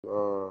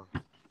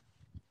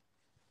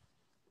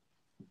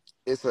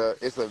It's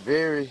a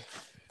very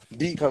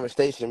deep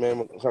conversation,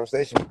 man.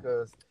 Conversation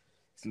because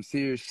some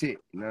serious shit.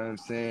 You know what I'm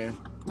saying?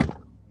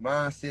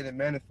 Mindset and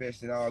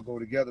manifesting all go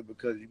together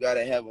because you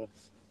gotta have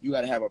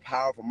a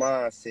powerful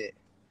mindset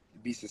to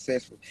be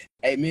successful.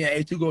 Hey, me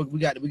and A2 we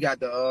got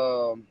the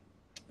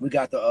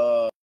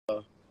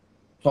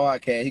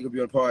podcast. He gonna be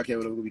on the podcast.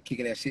 We're gonna be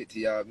kicking that shit to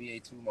y'all. Me,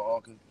 A2, my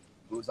uncle,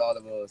 who's all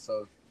of us.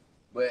 So,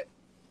 but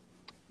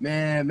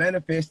man,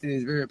 manifesting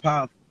is very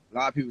powerful. A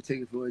lot of people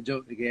take it for a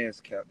joke. The gas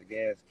cap is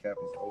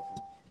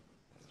open.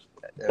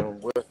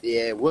 Goddamn,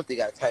 Wolfie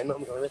got to tighten up.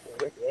 I'm gonna lift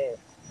the ass.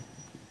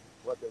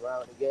 What's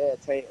around the gas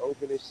tank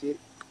open and shit.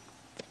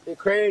 It's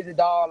crazy,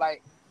 dog.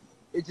 Like,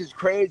 it's just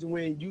crazy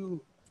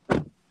when I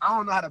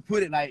don't know how to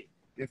put it. Like,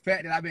 the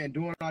fact that I've been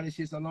doing all this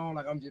shit so long,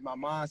 like, my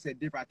mindset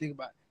different. I think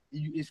about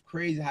it's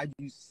crazy how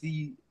you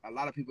see a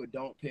lot of people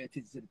don't pay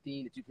attention to the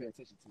thing that you pay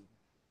attention to.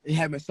 It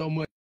happens so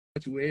much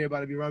where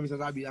everybody be around me, so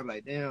I'm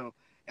like, damn.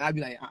 And I be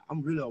like,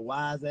 I'm really a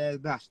wise ass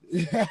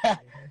bastard.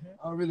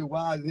 I'm really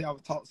wise. I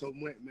was taught so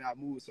much, man. I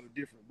move so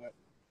different. But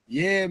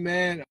yeah,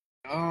 man.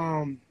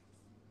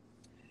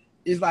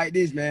 It's like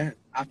this, man.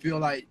 I feel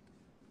like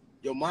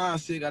your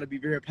mindset got to be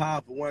very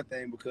powerful, one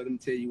thing, because let me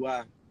tell you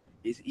why.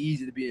 It's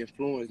easy to be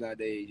influenced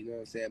nowadays, you know what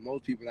I'm saying?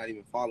 Most people not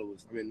even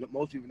followers. I mean,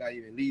 most people not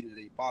even leaders,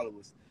 they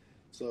followers.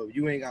 So if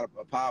you ain't got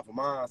a powerful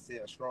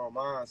mindset, a strong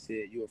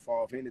mindset, you'll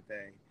fall for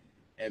anything.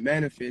 And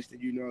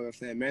manifesting, you know what I'm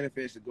saying?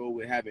 Manifesting go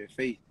with having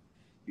faith.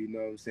 You know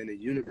what I'm saying? The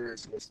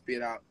universe will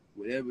spit out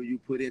whatever you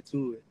put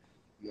into it.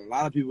 A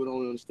lot of people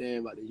don't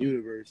understand about the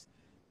universe.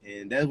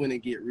 And that's when it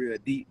get real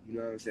deep, you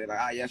know what I'm saying?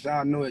 Like, yes,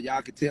 y'all know it.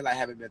 Y'all can tell I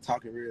haven't been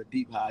talking real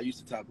deep how I used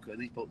to talk because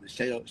these folks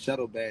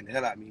shadow ban the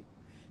hell out of me.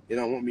 They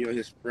don't want me on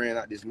here spraying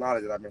out this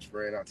knowledge that I've been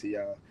spraying out to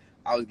y'all.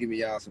 I was giving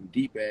y'all some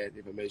deep ass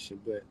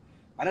information, but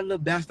I that little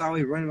bastard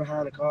always running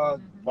behind the car,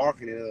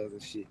 barking at us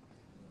and shit.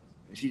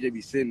 And she just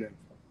be sitting there.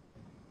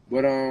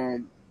 But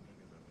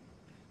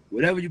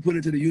whatever you put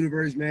into the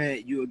universe,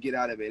 man, you'll get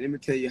out of it. Let me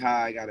tell you how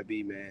I gotta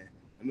be, man.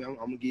 I'm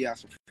gonna give y'all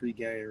some free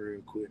game real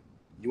quick.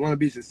 You want to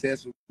be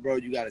successful, bro,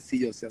 you got to see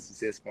yourself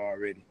successful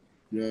already.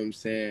 You know what I'm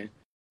saying?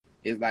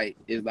 It's like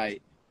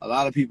a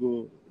lot of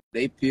people,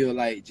 they feel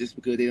like just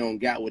because they don't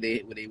got what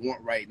they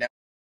want right now,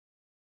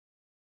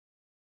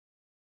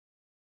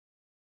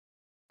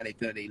 they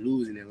feel like they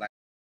losing in life.